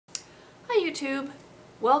Hi YouTube!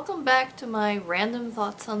 Welcome back to my Random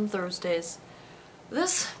Thoughts on Thursdays.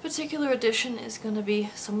 This particular edition is going to be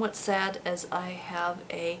somewhat sad as I have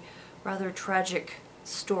a rather tragic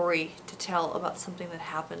story to tell about something that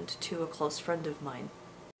happened to a close friend of mine.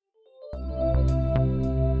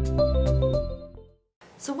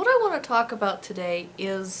 So what I want to talk about today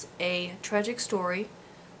is a tragic story.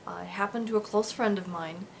 It happened to a close friend of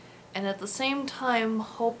mine, and at the same time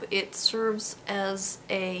hope it serves as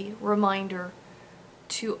a reminder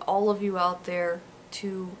to all of you out there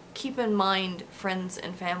to keep in mind friends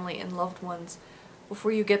and family and loved ones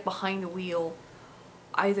before you get behind the wheel,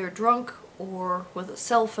 either drunk or with a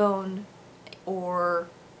cell phone, or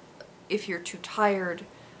if you're too tired.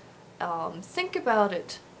 Think about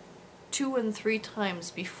it 2 and 3 times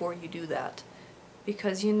before you do that,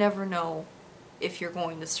 because you never know if you're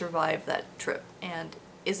going to survive that trip, and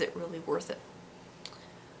is it really worth it?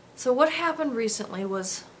 So what happened recently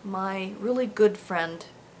was my really good friend,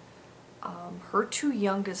 her 2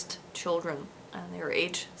 youngest children, and they were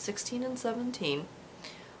age 16 and 17,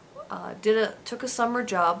 took a summer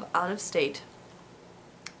job out of state,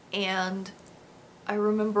 and I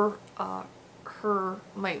remember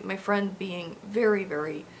my friend being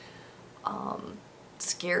very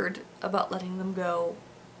scared about letting them go,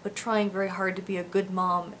 but trying very hard to be a good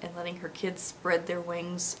mom and letting her kids spread their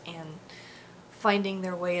wings and finding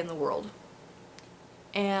their way in the world.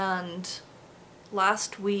 And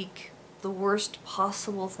last week, the worst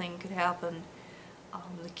possible thing could happen.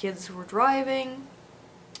 The kids were driving.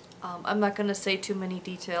 I'm not going to say too many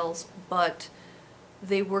details, but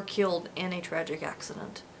they were killed in a tragic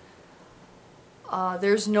accident.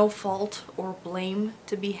 There's no fault or blame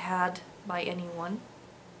to be had by anyone.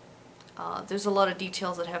 There's a lot of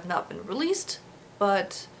details that have not been released,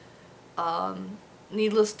 but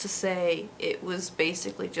needless to say, it was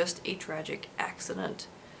basically just a tragic accident,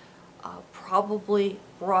 probably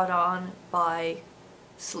brought on by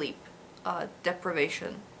sleep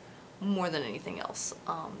deprivation more than anything else.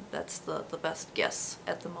 That's the best guess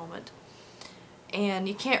at the moment. And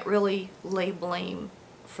you can't really lay blame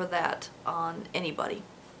for that on anybody.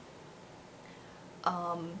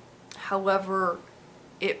 However,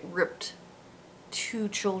 it ripped 2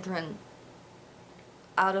 children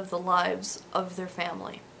out of the lives of their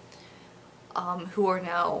family, who are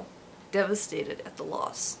now devastated at the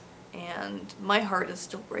loss. And my heart is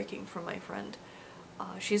still breaking for my friend.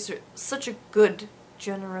 She's such a good,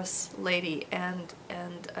 generous lady, and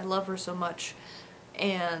I love her so much.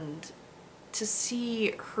 And to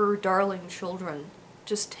see her darling children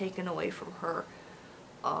just taken away from her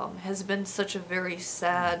has been such a very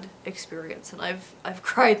sad experience, and I've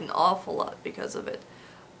cried an awful lot because of it,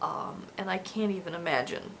 and I can't even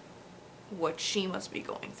imagine what she must be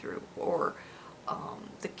going through, or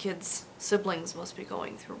the kids' siblings must be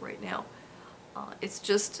going through right now. It's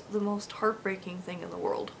just the most heartbreaking thing in the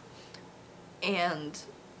world. And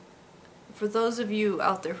for those of you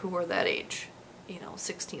out there who are that age,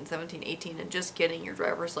 16, 17, 18, and just getting your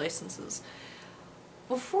driver's licenses,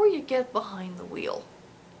 before you get behind the wheel,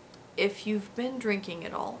 if you've been drinking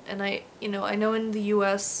at all, and I know in the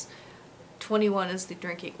US 21 is the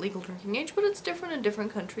legal drinking age, but it's different in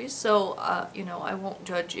different countries, so I won't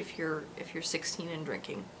judge if you're 16 and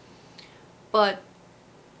drinking. But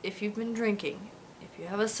if you've been drinking, if you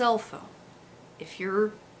have a cell phone, if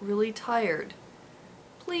you're really tired,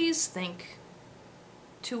 please think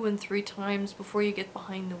 2 and 3 times before you get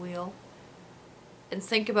behind the wheel, and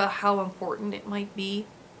think about how important it might be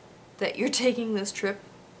that you're taking this trip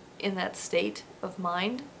in that state of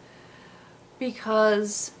mind,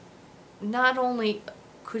 because not only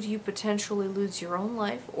could you potentially lose your own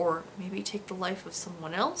life, or maybe take the life of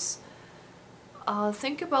someone else,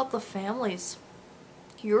 think about the families,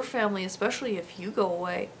 your family, especially if you go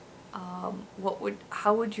away.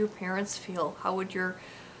 How would your parents feel? How would your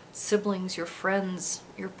siblings, your friends,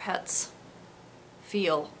 your pets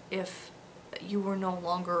feel if you were no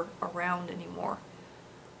longer around anymore?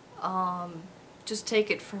 Just take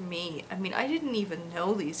it from me. I mean, I didn't even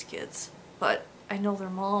know these kids, but I know their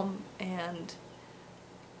mom, and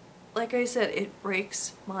like I said, it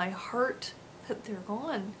breaks my heart that they're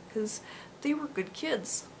gone, because they were good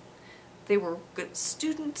kids. They were good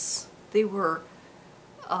students. They were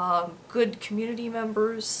good community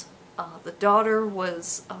members. The daughter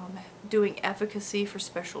was doing advocacy for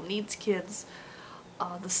special needs kids.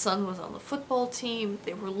 The son was on the football team.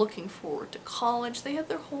 They were looking forward to college. They had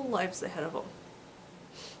their whole lives ahead of them.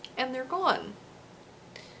 And they're gone.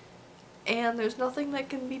 And there's nothing that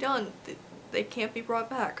can be done. They can't be brought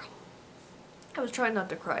back. I was trying not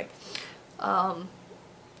to cry.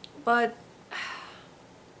 But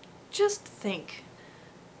just think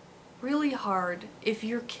really hard if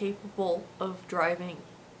you're capable of driving,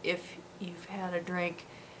 if you've had a drink,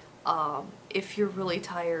 if you're really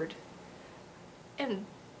tired. And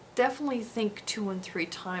definitely think 2 and 3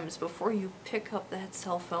 times before you pick up that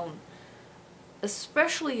cell phone,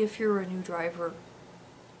 especially if you're a new driver,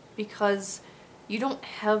 because you don't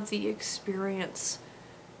have the experience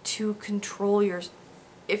to control your...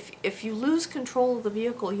 If you lose control of the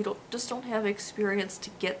vehicle, you just don't have experience to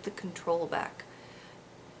get the control back.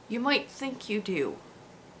 You might think you do,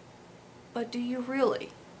 but do you really?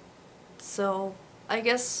 So I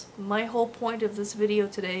guess my whole point of this video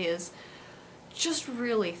today is just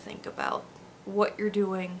really think about what you're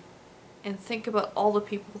doing and think about all the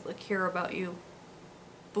people that care about you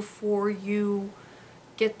before you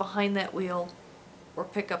get behind that wheel or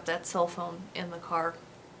pick up that cell phone in the car.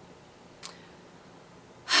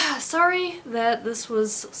 Sorry that this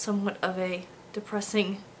was somewhat of a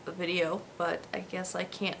depressing video, but I guess I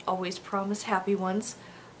can't always promise happy ones.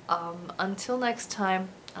 Until next time,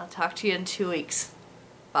 I'll talk to you in 2 weeks.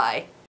 Bye.